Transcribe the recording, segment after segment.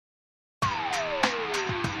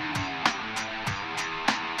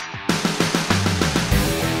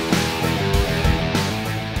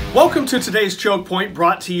Welcome to today's Choke Point,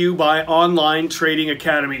 brought to you by Online Trading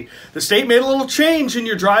Academy. The state made a little change in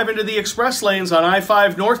your drive into the express lanes on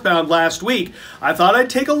I-5 northbound last week. I thought I'd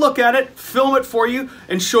take a look at it, film it for you,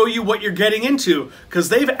 and show you what you're getting into, because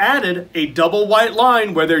they've added a double white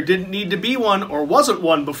line where there didn't need to be one or wasn't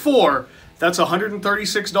one before. That's a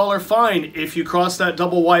 $136 fine if you cross that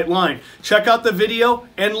double white line. Check out the video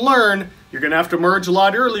and learn. You're going to have to merge a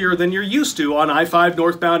lot earlier than you're used to on I-5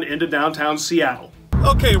 northbound into downtown Seattle.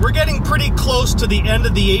 Okay, we're getting pretty close to the end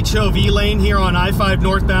of the HOV lane here on I-5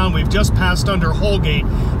 northbound. We've just passed under Holgate.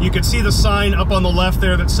 You can see the sign up on the left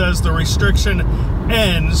there that says the restriction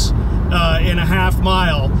ends in a half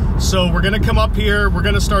mile. So we're going to come up here. We're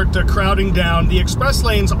going to start crowding down. The express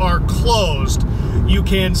lanes are closed, you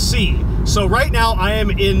can see. So right now I am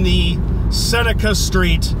in the Seneca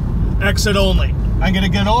Street exit only. I'm going to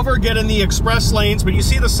get over, get in the express lanes, but you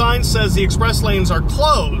see the sign says the express lanes are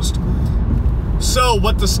closed. So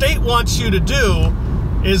what the state wants you to do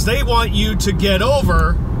is they want you to get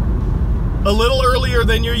over a little earlier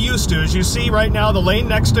than you're used to. As you see right now, the lane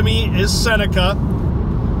next to me is Seneca.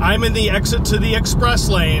 I'm in the exit to the express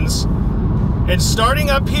lanes. And starting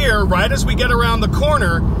up here, right as we get around the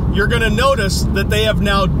corner, you're going to notice that they have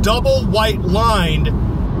now double white lined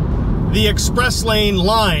the express lane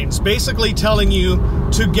lines, basically telling you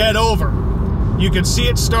to get over. You can see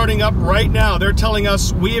it starting up right now. They're telling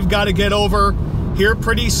us we have got to get over here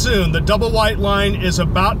pretty soon. The double white line is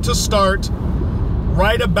about to start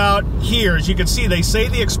right about here. As you can see, they say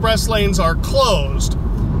the express lanes are closed.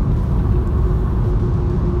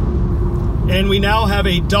 And we now have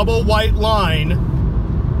a double white line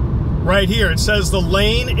right here. It says the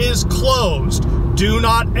lane is closed. Do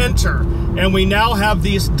not enter. And we now have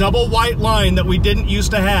this double white line that we didn't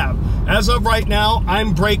used to have. As of right now,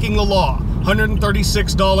 I'm breaking the law.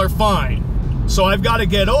 $136 fine. So I've got to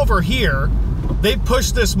get over here. They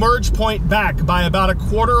pushed this merge point back by about a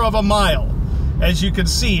quarter of a mile. As you can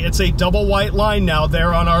see, it's a double white line now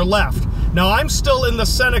there on our left. Now I'm still in the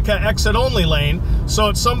Seneca exit only lane, so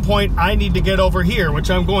at some point I need to get over here, which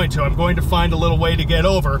I'm going to. I'm going to find a little way to get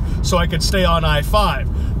over so I can stay on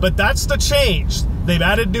I-5. But that's the change. They've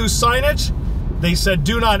added new signage. They said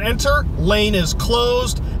do not enter, lane is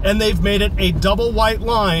closed, and they've made it a double white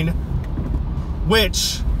line,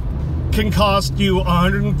 which can cost you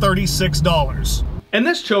 $136. And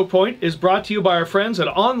this Choke Point is brought to you by our friends at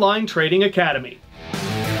Online Trading Academy.